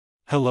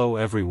Hello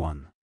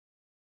everyone.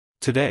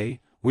 Today,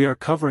 we are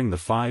covering the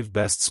 5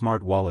 best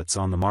smart wallets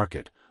on the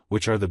market,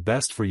 which are the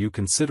best for you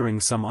considering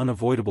some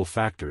unavoidable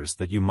factors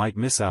that you might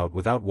miss out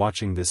without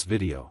watching this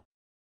video.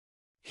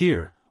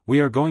 Here, we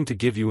are going to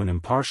give you an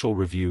impartial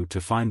review to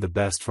find the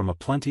best from a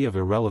plenty of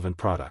irrelevant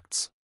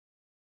products.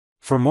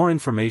 For more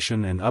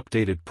information and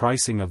updated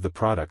pricing of the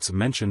products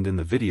mentioned in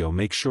the video,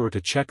 make sure to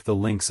check the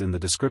links in the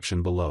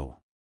description below.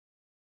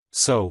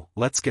 So,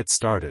 let's get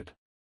started.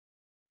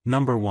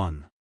 Number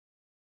 1.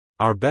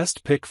 Our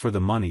best pick for the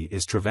money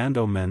is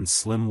Travando Men's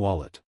Slim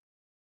Wallet.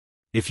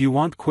 If you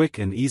want quick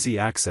and easy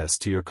access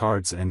to your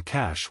cards and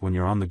cash when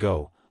you're on the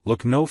go,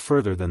 look no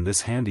further than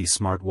this handy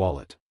smart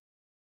wallet.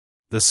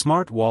 The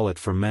smart wallet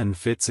for men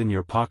fits in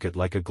your pocket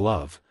like a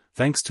glove,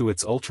 thanks to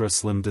its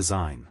ultra-slim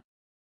design.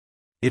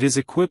 It is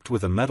equipped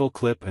with a metal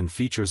clip and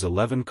features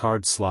 11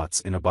 card slots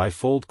in a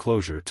bifold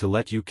closure to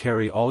let you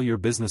carry all your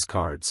business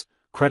cards,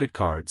 credit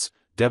cards,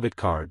 debit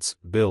cards,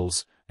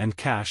 bills, and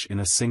cash in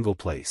a single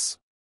place.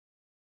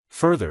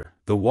 Further,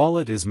 the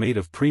wallet is made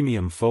of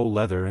premium faux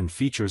leather and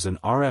features an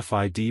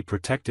RFID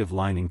protective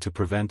lining to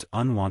prevent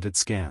unwanted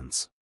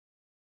scans.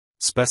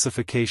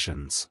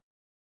 Specifications.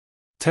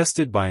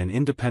 Tested by an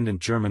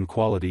independent German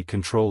quality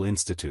control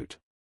institute.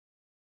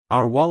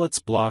 Our wallets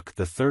block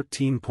the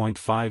 13.56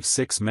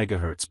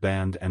 MHz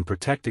band and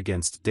protect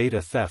against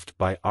data theft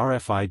by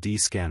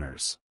RFID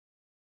scanners.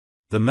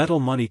 The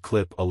metal money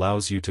clip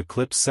allows you to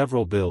clip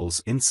several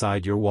bills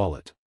inside your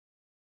wallet.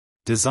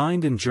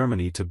 Designed in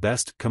Germany to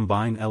best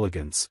combine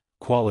elegance,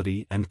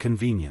 quality and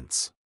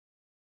convenience.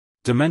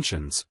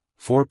 Dimensions,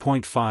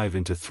 4.5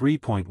 into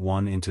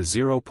 3.1 into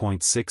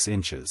 0.6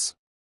 inches.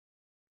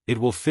 It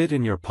will fit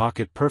in your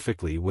pocket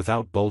perfectly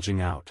without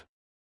bulging out.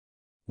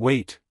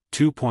 Weight,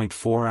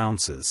 2.4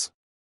 ounces.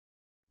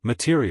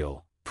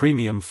 Material,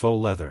 premium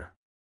faux leather.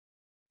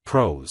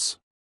 Pros.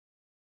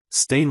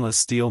 Stainless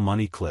steel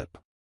money clip.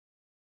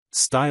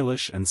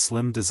 Stylish and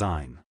slim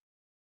design.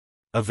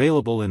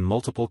 Available in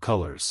multiple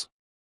colors.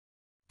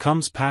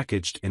 Comes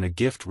packaged in a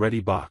gift-ready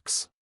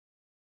box.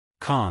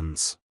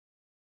 Cons.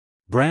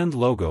 Brand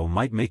logo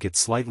might make it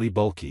slightly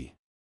bulky.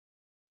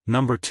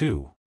 Number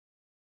 2.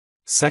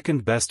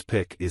 Second best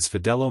pick is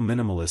Fidelo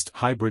Minimalist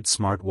Hybrid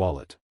Smart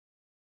Wallet.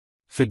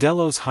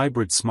 Fidelo's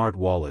hybrid smart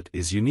wallet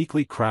is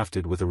uniquely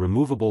crafted with a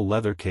removable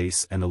leather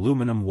case and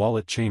aluminum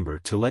wallet chamber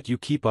to let you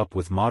keep up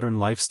with modern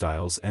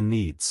lifestyles and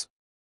needs.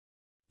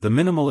 The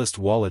Minimalist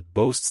wallet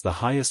boasts the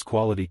highest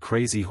quality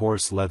Crazy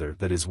Horse leather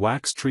that is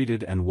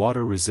wax-treated and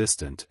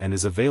water-resistant and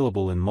is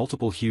available in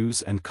multiple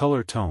hues and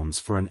color tones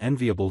for an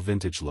enviable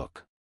vintage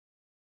look.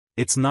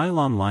 Its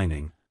nylon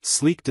lining,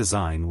 sleek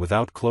design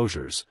without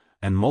closures,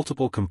 and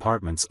multiple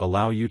compartments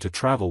allow you to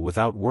travel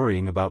without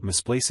worrying about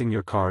misplacing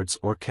your cards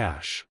or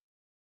cash.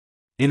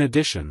 In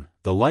addition,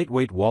 the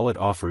lightweight wallet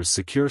offers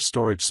secure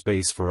storage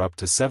space for up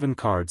to 7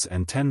 cards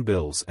and 10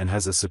 bills and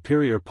has a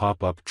superior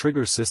pop-up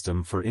trigger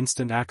system for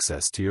instant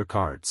access to your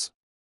cards.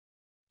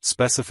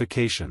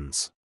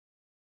 Specifications.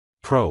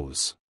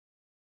 Pros.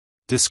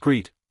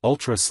 Discreet,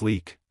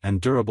 ultra-sleek,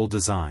 and durable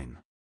design.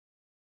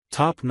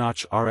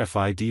 Top-notch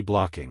RFID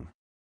blocking.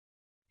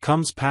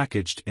 Comes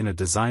packaged in a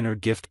designer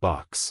gift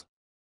box.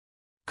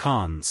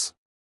 Cons.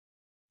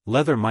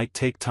 Leather might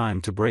take time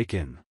to break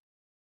in.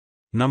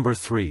 Number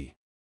 3.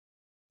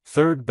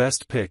 Third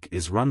best pick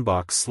is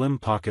RUNBOX Slim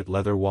Pocket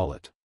Leather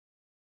Wallet.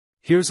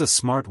 Here's a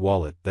smart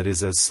wallet that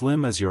is as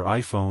slim as your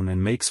iPhone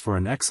and makes for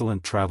an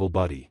excellent travel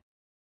buddy.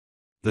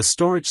 The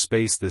storage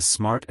space this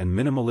smart and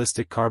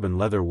minimalistic carbon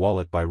leather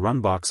wallet by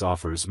RUNBOX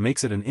offers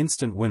makes it an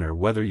instant winner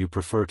whether you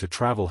prefer to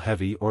travel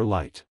heavy or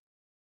light.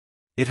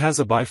 It has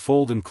a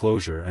bifold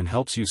enclosure and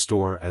helps you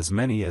store as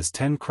many as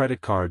 10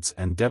 credit cards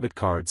and debit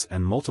cards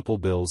and multiple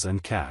bills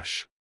and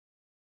cash.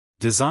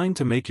 Designed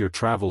to make your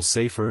travels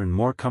safer and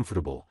more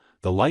comfortable,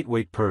 the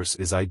lightweight purse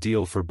is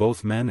ideal for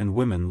both men and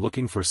women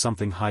looking for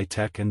something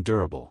high-tech and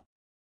durable.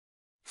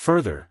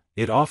 Further,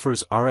 it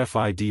offers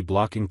RFID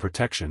blocking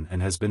protection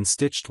and has been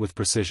stitched with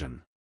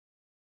precision.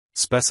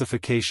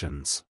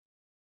 Specifications.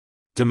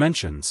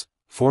 Dimensions,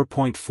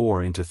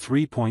 4.4 into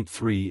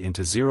 3.3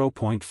 into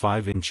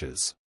 0.5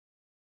 inches.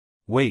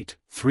 Weight,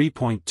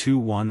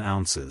 3.21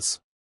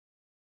 ounces.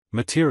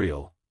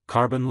 Material,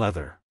 carbon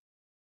leather.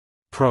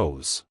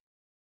 Pros.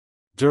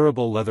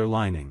 Durable leather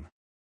lining.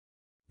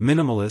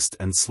 Minimalist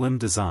and slim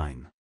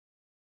design.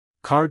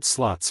 Card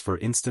slots for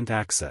instant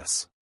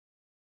access.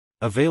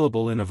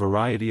 Available in a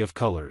variety of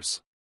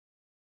colors.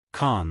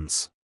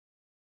 Cons.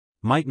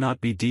 Might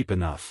not be deep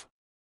enough.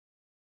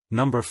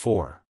 Number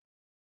 4.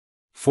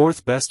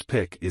 Fourth best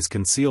pick is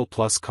Conceal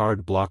Plus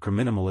Card Blocr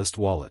Minimalist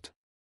Wallet.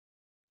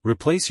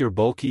 Replace your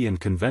bulky and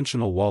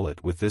conventional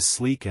wallet with this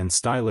sleek and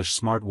stylish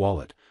smart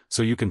wallet,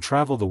 so you can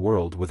travel the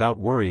world without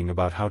worrying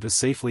about how to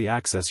safely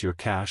access your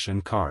cash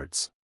and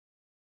cards.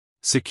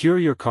 Secure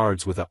your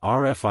cards with a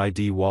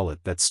RFID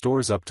wallet that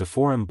stores up to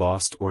 4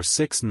 embossed or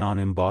 6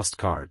 non-embossed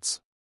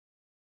cards.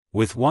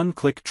 With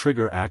one-click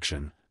trigger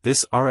action,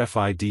 this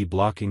RFID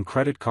blocking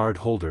credit card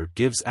holder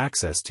gives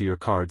access to your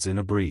cards in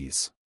a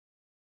breeze.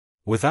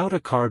 Without a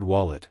card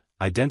wallet,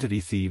 identity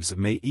thieves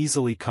may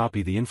easily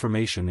copy the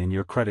information in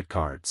your credit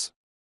cards.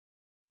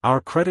 Our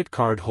credit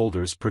card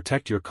holders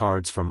protect your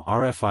cards from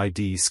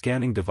RFID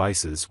scanning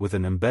devices with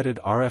an embedded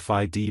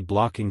RFID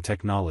blocking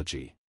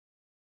technology.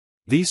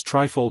 These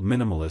trifold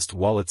minimalist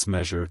wallets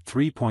measure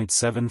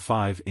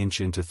 3.75 inch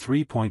into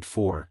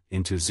 3.4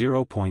 into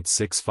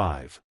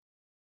 0.65.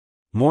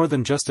 More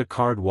than just a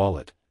card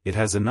wallet, it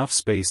has enough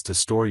space to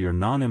store your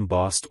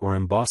non-embossed or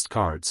embossed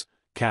cards,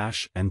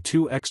 cash, and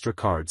 2 extra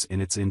cards in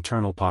its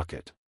internal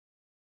pocket.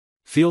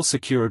 Feel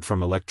secured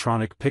from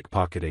electronic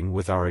pickpocketing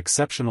with our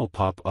exceptional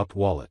pop-up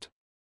wallet.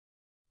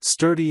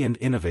 Sturdy and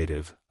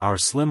innovative, our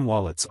slim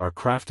wallets are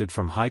crafted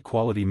from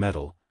high-quality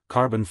metal,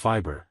 carbon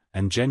fiber,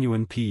 and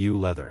genuine PU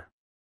leather.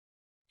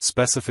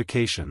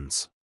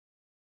 Specifications.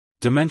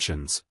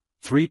 Dimensions: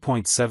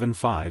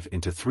 3.75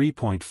 into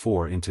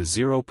 3.4 into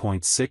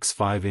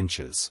 0.65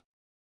 inches.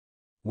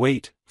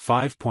 Weight: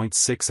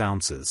 5.6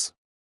 ounces.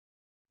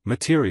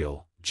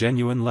 Material: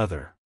 genuine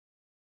leather.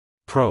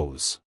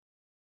 Pros: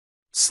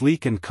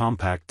 sleek and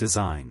compact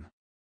design.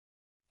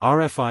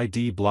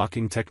 RFID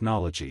blocking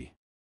technology.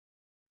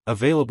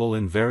 Available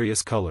in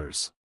various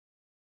colors.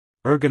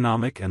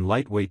 Ergonomic and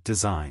lightweight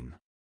design.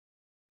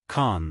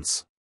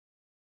 Cons: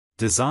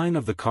 design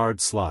of the card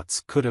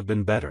slots could have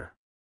been better.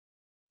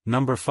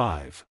 Number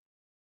 5.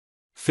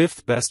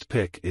 Fifth best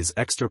pick is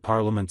Ekster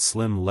Parliament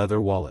Slim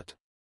Leather Wallet.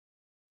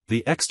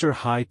 The Ekster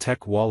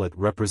high-tech wallet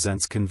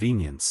represents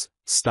convenience,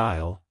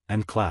 style,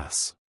 and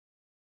class.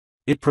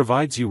 It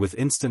provides you with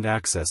instant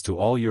access to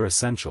all your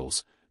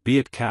essentials, be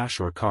it cash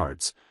or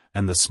cards,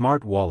 and the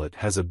smart wallet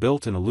has a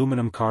built-in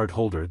aluminum card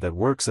holder that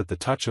works at the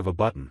touch of a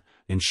button,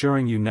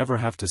 ensuring you never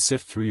have to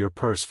sift through your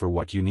purse for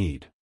what you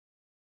need.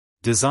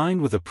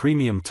 Designed with a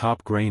premium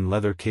top-grain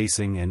leather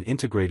casing and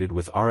integrated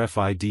with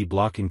RFID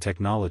blocking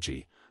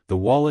technology, the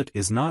wallet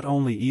is not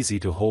only easy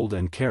to hold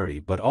and carry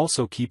but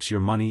also keeps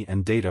your money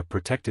and data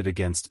protected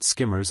against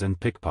skimmers and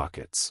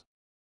pickpockets.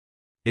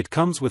 It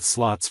comes with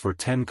slots for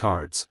 10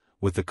 cards,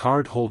 with the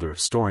card holder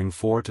storing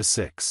 4 to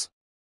 6.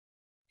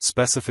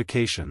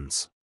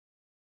 Specifications.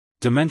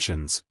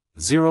 Dimensions: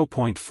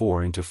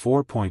 0.4 into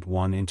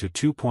 4.1 into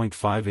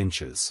 2.5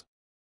 inches.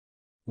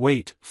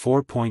 Weight: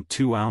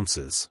 4.2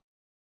 ounces.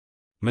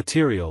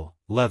 Material: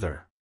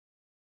 leather.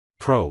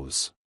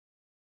 Pros: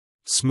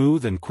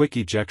 smooth and quick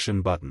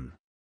ejection button.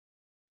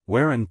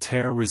 Wear and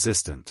tear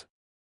resistant.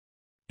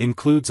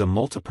 Includes a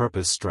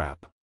multipurpose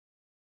strap.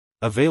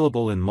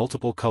 Available in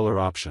multiple color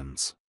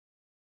options.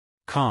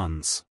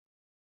 Cons: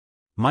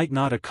 might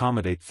not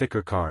accommodate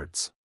thicker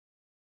cards.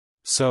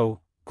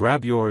 So,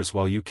 grab yours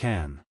while you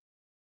can.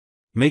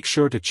 Make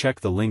sure to check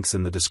the links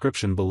in the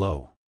description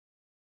below.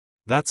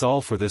 That's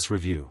all for this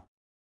review.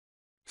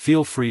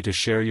 Feel free to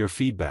share your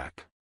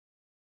feedback.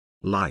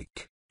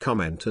 Like,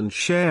 comment and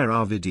share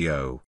our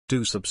video.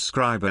 Do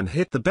subscribe and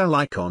hit the bell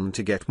icon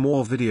to get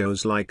more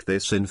videos like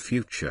this in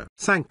future.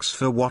 Thanks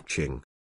for watching.